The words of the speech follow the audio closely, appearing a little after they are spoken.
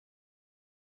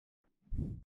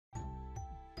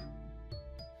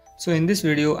So in this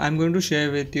video, I'm going to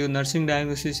share with you nursing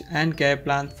diagnosis and care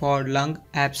plan for lung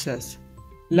abscess.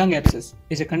 Lung abscess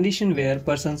is a condition where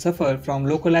persons suffer from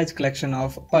localized collection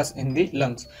of pus in the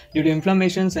lungs due to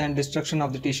inflammations and destruction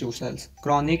of the tissue cells.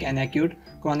 Chronic and acute,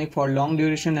 chronic for long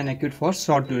duration and acute for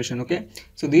short duration. Okay,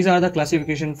 so these are the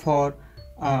classification for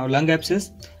lung abscess.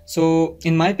 So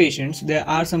in my patients, there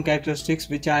are some characteristics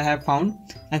which I have found,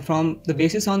 and from the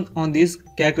basis on these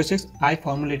characteristics, I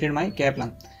formulated my care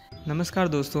plan. नमस्कार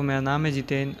दोस्तों, मेरा नाम है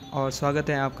जितेन और स्वागत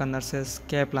है आपका nurses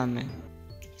care plan में।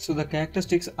 So the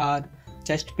characteristics are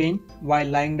chest pain while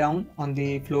lying down on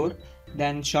the floor,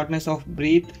 then shortness of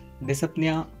breath,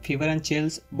 dyspnea, fever and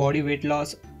chills, body weight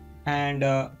loss, and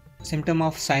symptom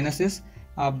of sinuses,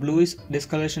 bluish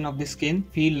discoloration of the skin,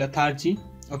 feel lethargy.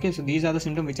 Okay, so these are the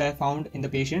symptoms which I found in the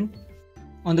patient.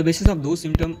 On the basis of those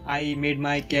symptoms, I made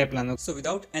my care plan. So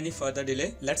without any further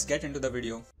delay, let's get into the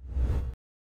video.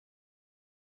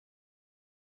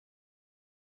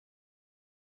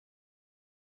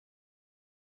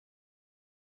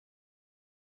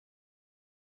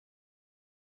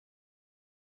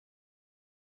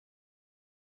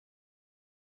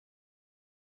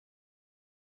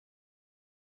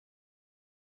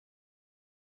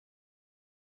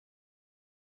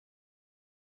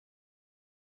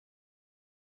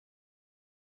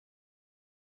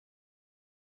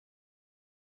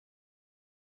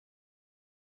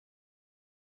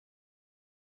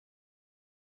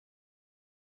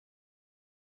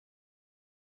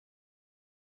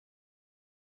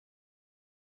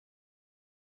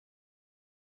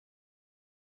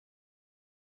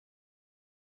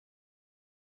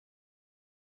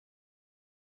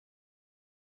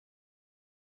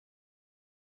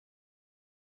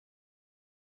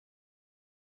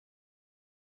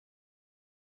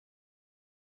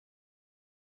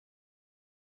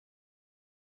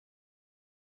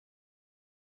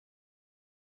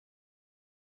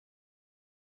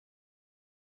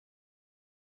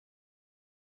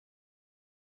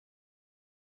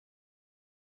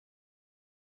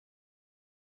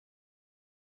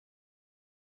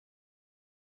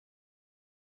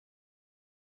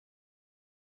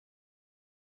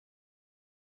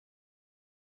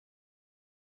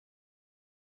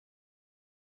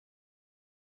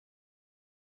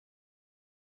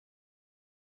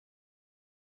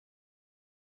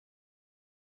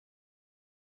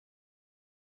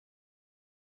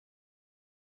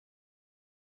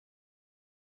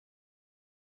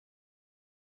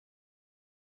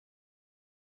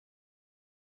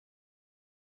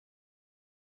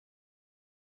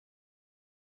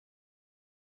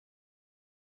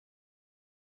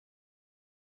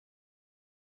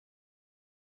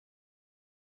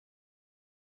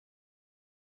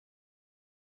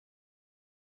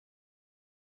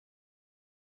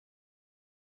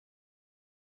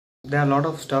 There are a lot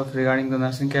of stuff regarding the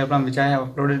nursing care plan which I have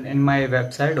uploaded in my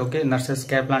website, okay,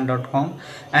 nursescareplan.com,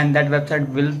 and that website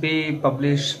will be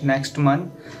published next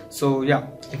month. So yeah,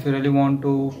 if you really want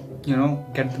to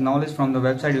get the knowledge from the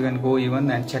website, you can go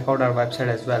even and check out our website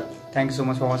as well. Thank you so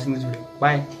much for watching this video.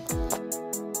 Bye.